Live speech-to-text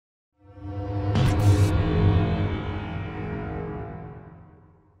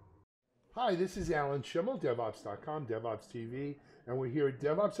Hi, this is Alan Schimmel, DevOps.com, DevOps TV, and we're here at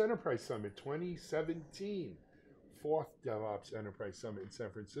DevOps Enterprise Summit 2017, fourth DevOps Enterprise Summit in San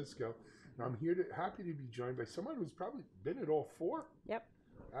Francisco. And I'm here happy to be joined by someone who's probably been at all four. Yep.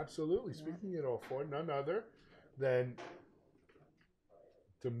 Absolutely. Speaking at all four, none other than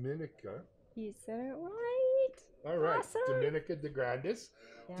Dominica. You said it right. All right, Awesome. Dominica DeGrandis.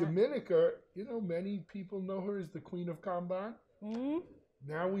 Yeah. Dominica, many people know her as the Queen of Kanban. Mm-hmm.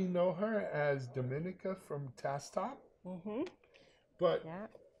 Now we know her as Dominica from Tasktop. Mm-hmm. But Yeah.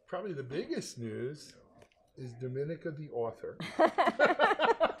 probably the biggest news is Dominica the author.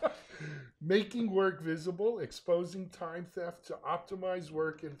 Making work visible, exposing time theft to optimize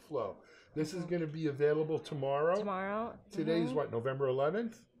work and flow. This is going to be available tomorrow. Tomorrow. Today's what, November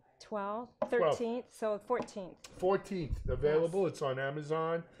 11th? 12th, 13th, so 14th. 14th, available. Yes. It's on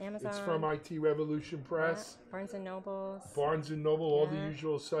Amazon. Amazon. It's from IT Revolution Press. Yeah. Barnes and Nobles. Barnes and Noble, all the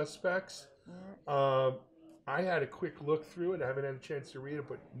usual suspects. Yeah. I had a quick look through it. I haven't had a chance to read it,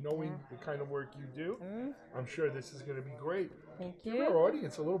 but knowing the kind of work you do, I'm sure this is going to be great. Thank you. Give our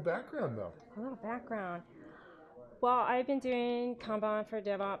audience a little background, though. A little background. Well, I've been doing Kanban for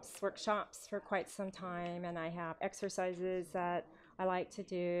DevOps workshops for quite some time, and I have exercises that I like to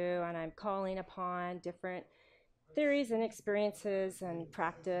do, and I'm calling upon different theories and experiences and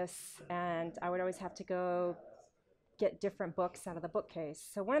practice, and I would always have to go get different books out of the bookcase.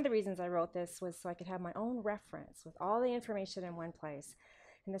 So one of the reasons I wrote this was so I could have my own reference with all the information in one place.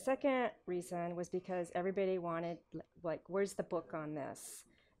 And the second reason was because everybody wanted, like, where's the book on this?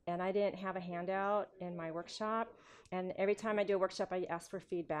 And I didn't have a handout in my workshop. And every time I do a workshop, I ask for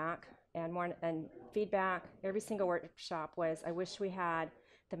feedback. And feedback, every single workshop was, I wish we had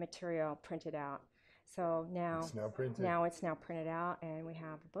the material printed out. So now It's now printed. Now it's now printed out, and we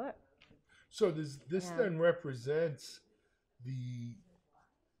have a book. So this then represents the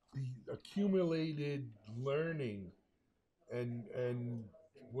accumulated learning and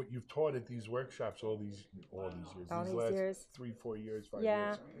what you've taught at these workshops all these years. All these last years. 3, 4 years, 5 Yeah,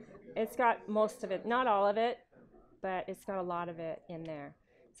 years. it's got most of it, not all of it, but it's got a lot of it in there.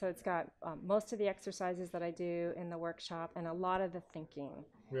 So it's got most of the exercises that I do in the workshop and a lot of the thinking.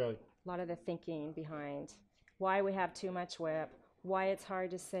 Really? A lot of the thinking behind why we have too much WIP, why it's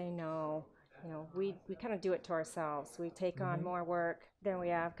hard to say no. We kind of do it to ourselves. We take on more work than we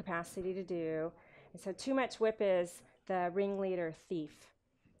have capacity to do. And so too much WIP is the ringleader thief.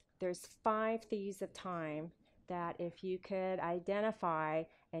 There's 5 thieves of time that if you could identify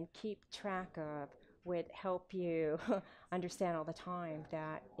and keep track of would help you understand all the time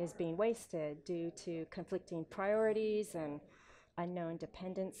that is being wasted due to conflicting priorities and unknown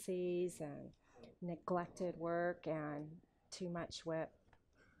dependencies and neglected work and too much WIP.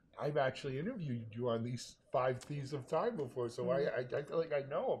 I've actually interviewed you on these 5 thieves of time before, so I feel like I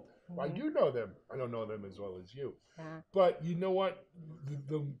know them. Well, I do know them. I don't know them as well as you. Yeah. But you know what?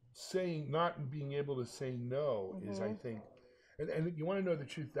 The saying, not being able to say no is, I think, and you want to know the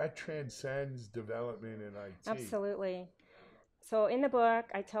truth, that transcends development in IT. Absolutely. So in the book,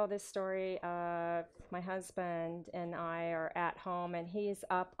 I tell this story of my husband and I are at home, and he's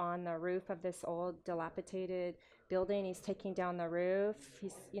up on the roof of this old dilapidated building. He's taking down the roof.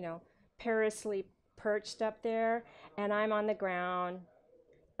 He's, perilously perched up there, and I'm on the ground.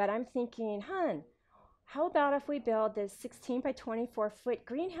 But I'm thinking, hon, how about if we build this 16 by 24 foot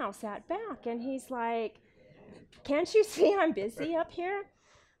greenhouse out back? And he's like, can't you see I'm busy up here?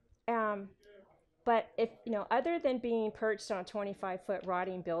 But if, other than being perched on a 25-foot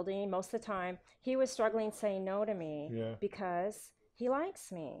rotting building, most of the time he was struggling saying no to me because he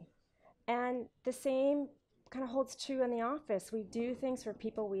likes me. And the same kind of holds true in the office. We do things for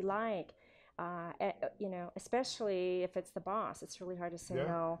people we like, especially if it's the boss. It's really hard to say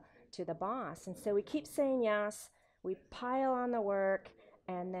no to the boss. And so we keep saying yes, we pile on the work,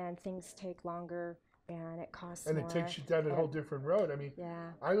 and then things take longer. And it costs more. And it takes you down a whole different road. I mean,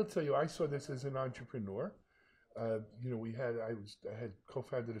 I will tell you, I saw this as an entrepreneur. I had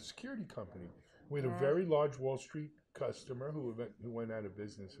co-founded a security company. We had a very large Wall Street customer who went out of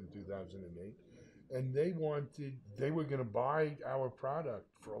business in 2008. And they were going to buy our product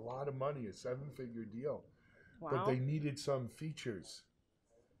for a lot of money, a 7-figure deal. Wow. But they needed some features.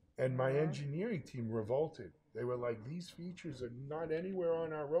 And my engineering team revolted. They were like, these features are not anywhere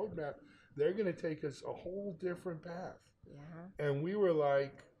on our roadmap. They're going to take us a whole different path. Yeah. And we were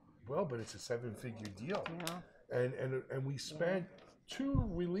like, well, but it's a 7-figure deal. Yeah. And we spent 2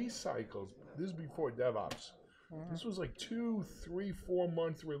 release cycles. This is before DevOps. Yeah. This was like 2, 3,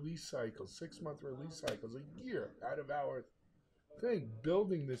 4-month release cycles, 6-month release cycles, a year out of our thing,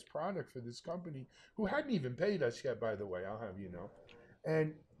 building this product for this company who hadn't even paid us yet, by the way, I'll have you know.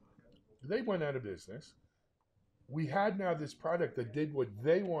 And They went out of business. We had now this product that did what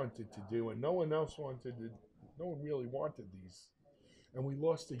they wanted to do, and no one else wanted to. No one really wanted these, and we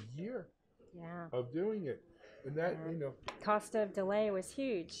lost a year Yeah. of doing it, and that Cost of delay was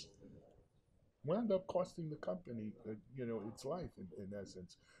huge. wound up costing the company, its life in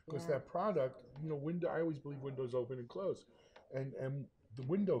essence, because Yeah. that product, window. I always believe windows open and close, and the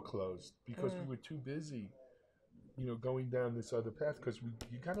window closed because we were too busy, going down this other path. Because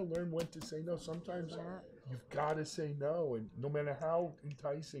you got to learn when to say no. Sometimes you've got to say no, and no matter how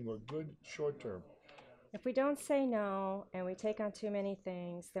enticing or good short term. If we don't say no and we take on too many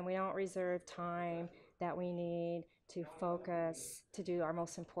things, then we don't reserve time that we need to focus to do our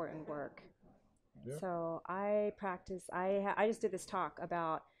most important work. Yeah. So I practice, I just did this talk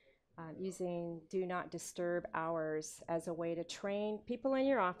about using do not disturb hours as a way to train people in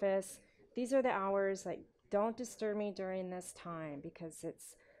your office. These are the hours, like, don't disturb me during this time because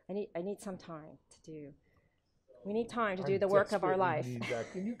I need some time to do. We need time to do the work of our life. Need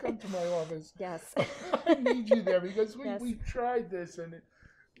that. Can you come to my office? Yes. I need you there because Yes. we tried this and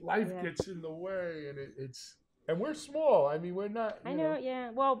life gets in the way, and we're small. I mean, we're not. I know, yeah.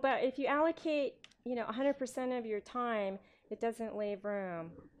 Well, but if you allocate, 100% of your time, it doesn't leave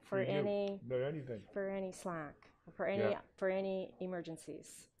room for any slack, for any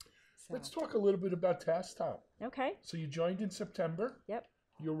emergencies. So. Let's talk a little bit about Tasktop. Okay. So you joined in September. Yep.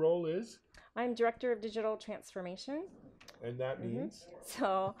 Your role is? I'm Director of Digital Transformation. And that means?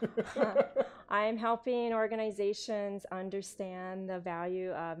 So I'm helping organizations understand the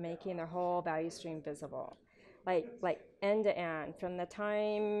value of making their whole value stream visible. Like end to end, from the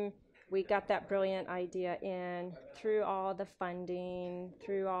time we got that brilliant idea in, through all the funding,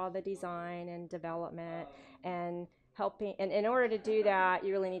 through all the design and development, and helping. And in order to do that,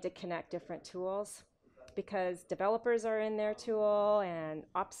 you really need to connect different tools, because developers are in their tool and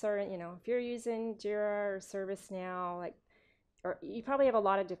ops are, if you're using Jira or ServiceNow, or you probably have a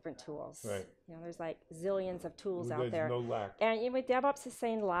lot of different tools. Right. There's like zillions of tools out there. No lack. And with DevOps is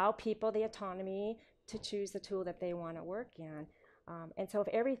saying allow people the autonomy to choose the tool that they want to work in. And so if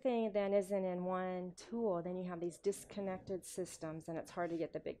everything then isn't in one tool, then you have these disconnected systems and it's hard to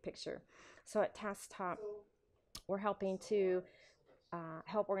get the big picture. So at Tasktop, we're helping to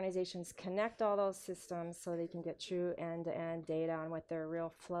help organizations connect all those systems so they can get true end-to-end data on what their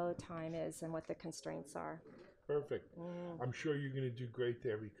real flow time is and what the constraints are. Perfect. I'm sure you're going to do great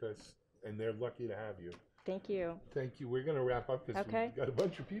there and they're lucky to have you. Thank you. Thank you. We're going to wrap up because we've got a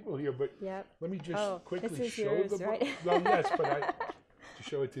bunch of people here, but let me just quickly show the book. Right? Well, yes, but to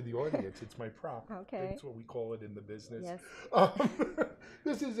show it to the audience, it's my prop. Okay. That's what we call it in the business. Yes.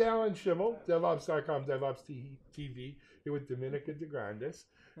 This is Alan Schimmel, DevOps.com, DevOps TV, here with Dominica DeGrandis,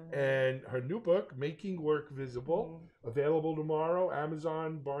 and her new book, Making Work Visible, available tomorrow,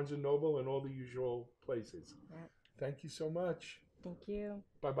 Amazon, Barnes & Noble, and all the usual places. Thank you so much. Thank you.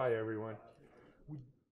 Bye-bye, everyone.